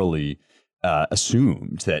summarily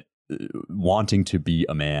assumed that wanting to be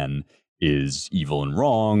a man is evil and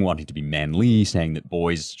wrong, wanting to be manly, saying that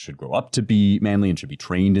boys should grow up to be manly and should be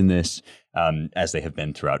trained in this, as they have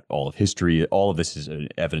been throughout all of history. All of this is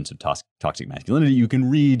evidence of toxic masculinity. You can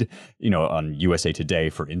read, on USA Today,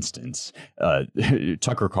 for instance,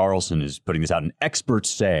 Tucker Carlson is putting this out, and experts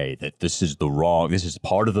say that this is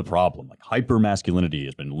part of the problem. Like hyper-masculinity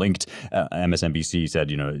has been linked. MSNBC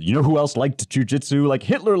said, you know who else liked jujitsu? Like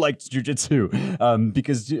Hitler liked jujitsu,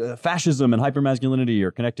 because fascism and hyper-masculinity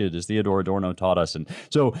are connected, as Theodore Adorno taught us. And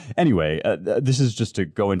so anyway, this is just to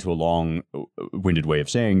go into a long-winded way of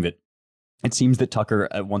saying that it seems that Tucker,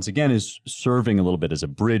 once again, is serving a little bit as a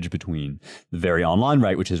bridge between the very online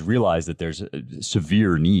right, which has realized that there's a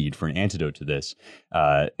severe need for an antidote to this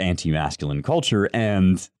anti-masculine culture,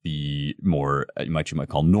 and the more, you might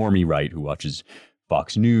call normie right, who watches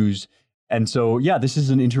Fox News. And so, yeah, this is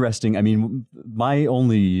an interesting, my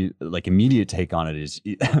only immediate take on it is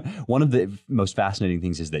one of the most fascinating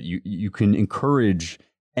things is that you can encourage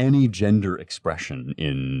any gender expression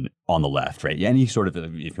on the left, right? Any sort of,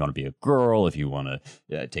 if you want to be a girl, if you want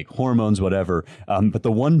to take hormones, whatever. But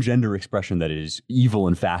the one gender expression that is evil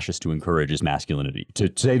and fascist to encourage is masculinity. To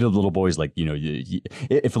say to little boys,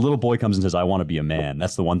 if a little boy comes and says, "I want to be a man,"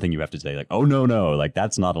 that's the one thing you have to say, oh, no,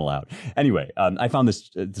 that's not allowed. Anyway, I found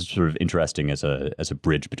this sort of interesting as a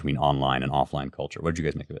bridge between online and offline culture. What did you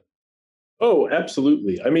guys make of it? Oh,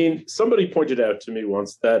 absolutely. Somebody pointed out to me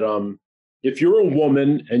once that if you're a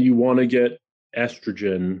woman and you want to get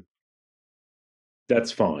estrogen,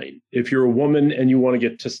 that's fine. If you're a woman and you want to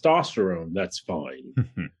get testosterone, that's fine.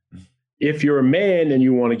 If you're a man and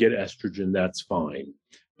you want to get estrogen, that's fine.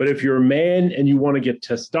 But if you're a man and you want to get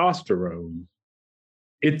testosterone,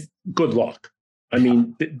 it's good luck.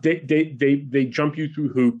 They jump you through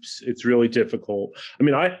hoops. It's really difficult.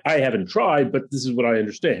 I haven't tried, but this is what I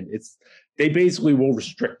understand. They basically will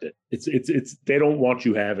restrict it. It's they don't want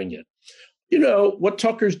you having it. What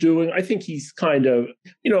Tucker's doing, I think he's kind of,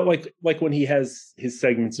 like when he has his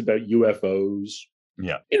segments about UFOs.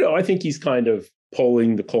 Yeah. I think he's kind of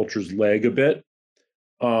pulling the culture's leg a bit.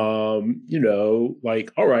 All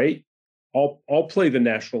right, I'll play the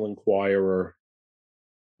National Enquirer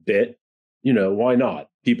bit. Why not?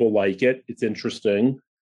 People like it. It's interesting.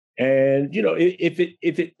 And,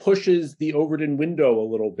 if it pushes the Overton window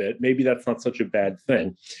a little bit, maybe that's not such a bad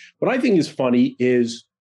thing. What I think is funny is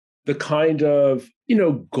the kind of,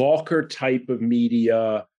 Gawker type of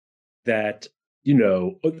media that,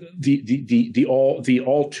 the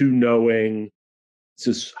all too knowing,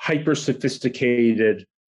 this hyper sophisticated,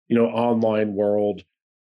 online world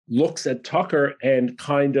looks at Tucker and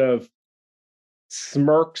kind of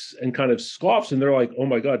smirks and kind of scoffs. And they're like, oh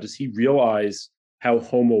my God, does he realize how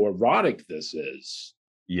homoerotic this is?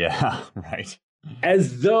 Yeah, right.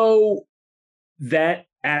 As though that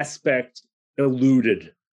aspect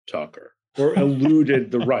eluded Tucker or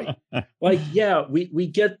eluded the right. Yeah, we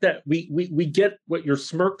get that. We get what your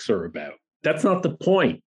smirks are about. That's not the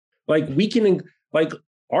point. We can,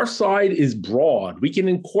 our side is broad. We can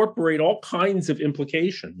incorporate all kinds of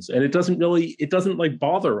implications, and it doesn't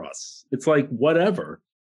bother us. It's whatever.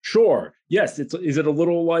 Sure. Yes. Is it a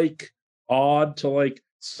little odd to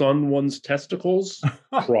sun one's testicles?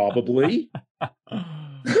 Probably.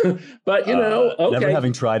 But okay. Never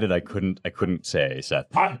having tried it, I couldn't say, Seth.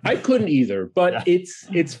 I couldn't either. But yeah.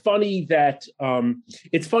 It's funny that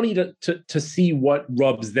it's funny to see what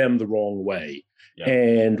rubs them the wrong way, yeah,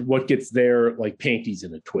 and what gets their panties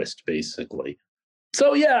in a twist, basically.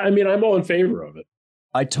 So yeah, I'm all in favor of it.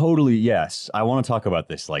 Yes. I want to talk about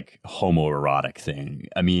this like homoerotic thing.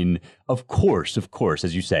 I mean, of course,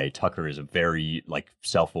 as you say, Tucker is a very like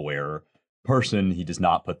self-aware person. He does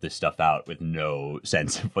not put this stuff out with no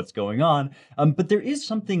sense of what's going on. But there is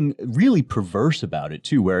something really perverse about it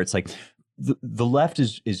too, where it's like the left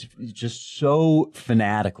is just so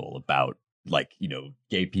fanatical about like, you know,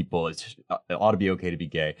 gay people. It ought to be okay to be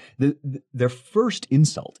gay. Their first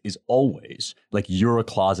insult is always like, you're a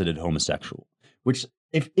closeted homosexual, which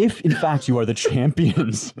if in fact you are the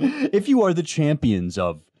champions, if you are the champions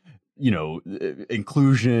of, you know,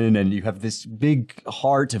 inclusion, and you have this big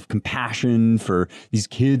heart of compassion for these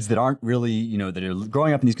kids that aren't really, you know, that are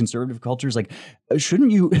growing up in these conservative cultures, like,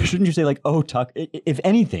 shouldn't you say like, oh, Tucker, if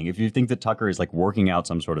anything, if you think that Tucker is like working out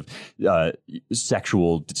some sort of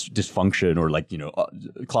sexual dysfunction or like, you know,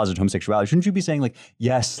 closet homosexuality, shouldn't you be saying like,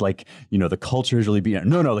 yes, like, you know, the culture is really being,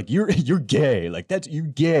 no, like you're gay, like you're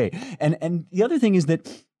gay. And the other thing is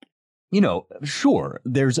that, you know, sure,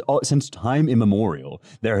 there's since time immemorial,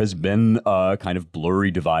 there has been a kind of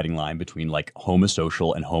blurry dividing line between like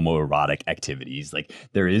homosocial and homoerotic activities. Like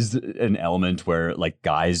there is an element where like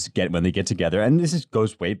guys when they get together, and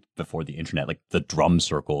goes way before the internet, like the drum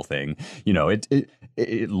circle thing. You know,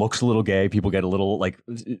 it looks a little gay. People get a little like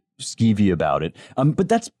skeevy about it. But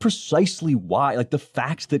that's precisely why, like the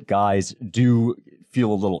fact that guys do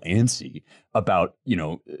feel a little antsy about, you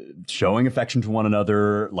know, showing affection to one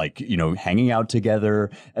another, like, you know, hanging out together,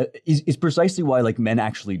 is precisely why like men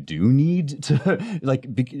actually do need to like,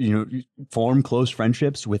 you know, form close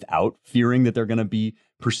friendships without fearing that they're going to be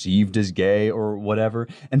perceived as gay or whatever.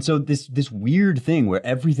 And so this weird thing where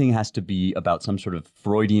everything has to be about some sort of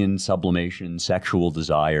Freudian sublimation, sexual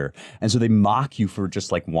desire. And so they mock you for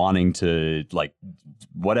just like wanting to like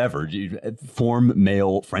whatever, form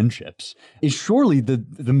male friendships is surely the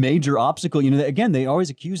major obstacle. You know, again, they always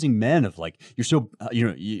accusing men of like, you're so, you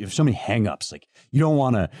know, you have so many hangups. Like you don't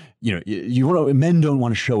want to, you know, men don't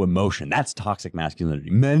want to show emotion. That's toxic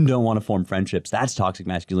masculinity. Men don't want to form friendships. That's toxic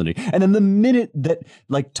masculinity. And then the minute that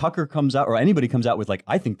like Tucker comes out or anybody comes out with like,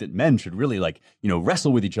 I think that men should really like, you know,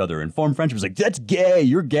 wrestle with each other and form friendships, like that's gay,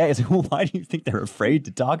 you're gay. It's like, well, why do you think they're afraid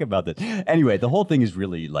to talk about this? Anyway, the whole thing is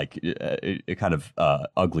really like kind of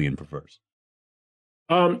ugly and perverse.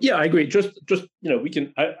 Yeah, I agree. Just you know, we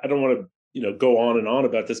can. I don't want to, you know, go on and on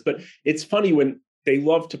about this, but it's funny when they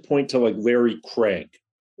love to point to like Larry Craig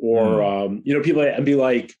or you know, people and be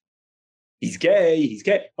like, he's gay.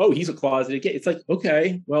 Oh, he's a closeted gay. It's like,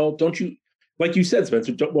 okay, well, don't you, like you said,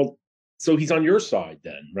 Spencer? Well, so he's on your side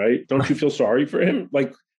then, right? Don't you feel sorry for him?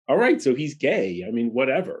 Like, all right, so he's gay. I mean,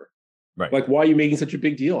 whatever. Right. Like, why are you making such a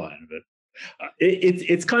big deal out of it?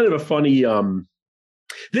 It's kind of a funny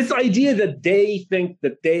this idea that they think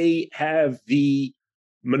that they have the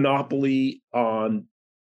monopoly on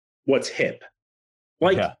what's hip.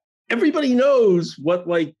 Like everybody knows what,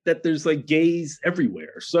 like, that there's like gays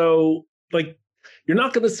everywhere. So like, you're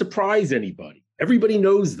not going to surprise anybody. Everybody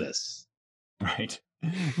knows this. Right.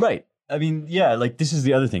 I mean, yeah, like this is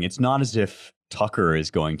the other thing. It's not as if Tucker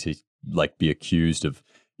is going to like be accused of,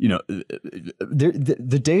 you know,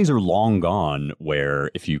 the days are long gone where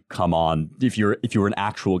if you're an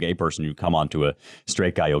actual gay person, you come onto a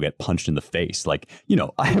straight guy, you'll get punched in the face. Like, you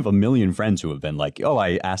know, I have a million friends who have been like, oh,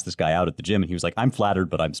 I asked this guy out at the gym and he was like, I'm flattered,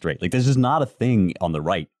 but I'm straight. Like, this is not a thing on the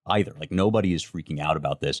right either. Like, nobody is freaking out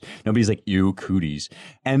about this. Nobody's like, ew, cooties.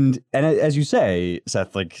 And as you say,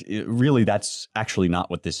 Seth, like, really, that's actually not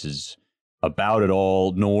what this is about at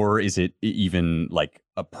all, nor is it even like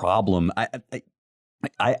a problem.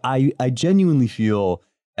 I genuinely feel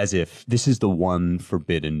as if this is the one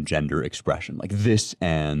forbidden gender expression, like this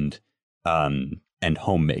and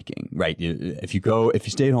homemaking, right? If you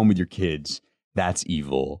stay at home with your kids, that's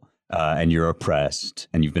evil, and you're oppressed,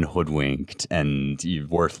 and you've been hoodwinked, and you're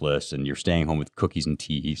worthless, and you're staying home with cookies and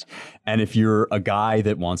teas. And if you're a guy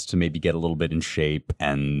that wants to maybe get a little bit in shape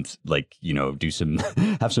and like, you know,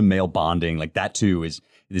 have some male bonding, like that too is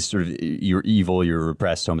this sort of, you're evil, you're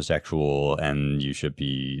repressed, homosexual, and you should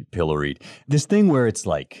be pilloried. This thing where it's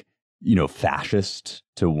like, you know, fascist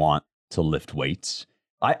to want to lift weights.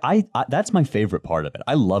 I that's my favorite part of it.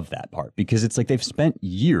 I love that part because it's like they've spent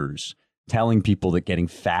years telling people that getting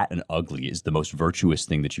fat and ugly is the most virtuous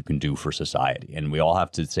thing that you can do for society. And we all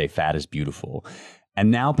have to say fat is beautiful.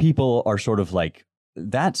 And now people are sort of like,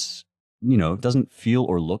 that's doesn't feel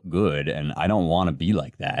or look good, and I don't want to be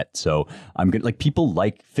like that. So I'm good. Like, people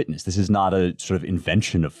like fitness. This is not a sort of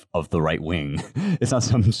invention of the right wing. It's not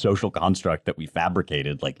some social construct that we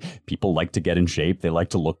fabricated. Like, people like to get in shape. They like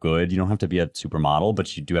to look good. You don't have to be a supermodel,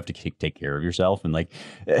 but you do have to take care of yourself. And like,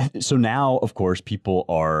 so now, of course, people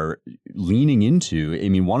are leaning into, I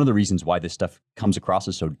mean, one of the reasons why this stuff comes across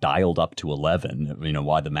as so dialed up to 11,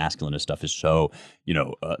 why the masculinist stuff is so,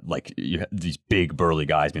 like, you have these big burly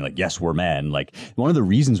guys being like, yes, we're men. Like, one of the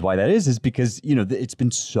reasons why that is because, it's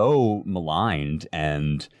been so maligned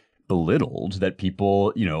and belittled that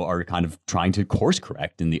people, are kind of trying to course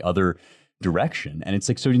correct in the other direction. And it's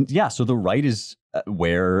like, so the right is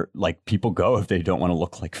where like people go if they don't want to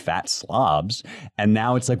look like fat slobs. And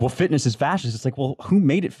now it's like, well, fitness is fascist. It's like, well, who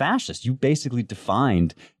made it fascist? You basically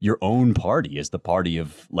defined your own party as the party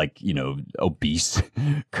of like, obese.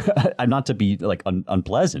 Not to be like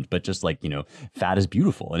unpleasant, but just like, fat is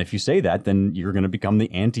beautiful. And if you say that, then you're going to become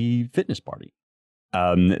the anti-fitness party.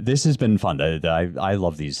 This has been fun. I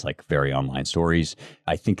love these like very online stories.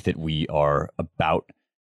 I think that we are about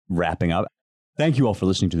wrapping up. Thank you all for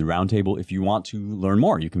listening to the Roundtable. If you want to learn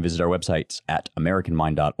more, you can visit our websites at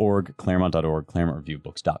americanmind.org, claremont.org,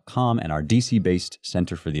 claremontreviewbooks.com, and our DC-based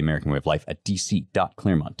Center for the American Way of Life at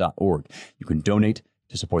dc.claremont.org. You can donate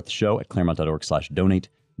to support the show at claremont.org/donate.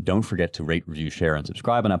 Don't forget to rate, review, share, and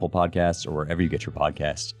subscribe on Apple Podcasts or wherever you get your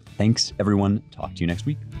podcasts. Thanks, everyone. Talk to you next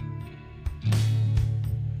week.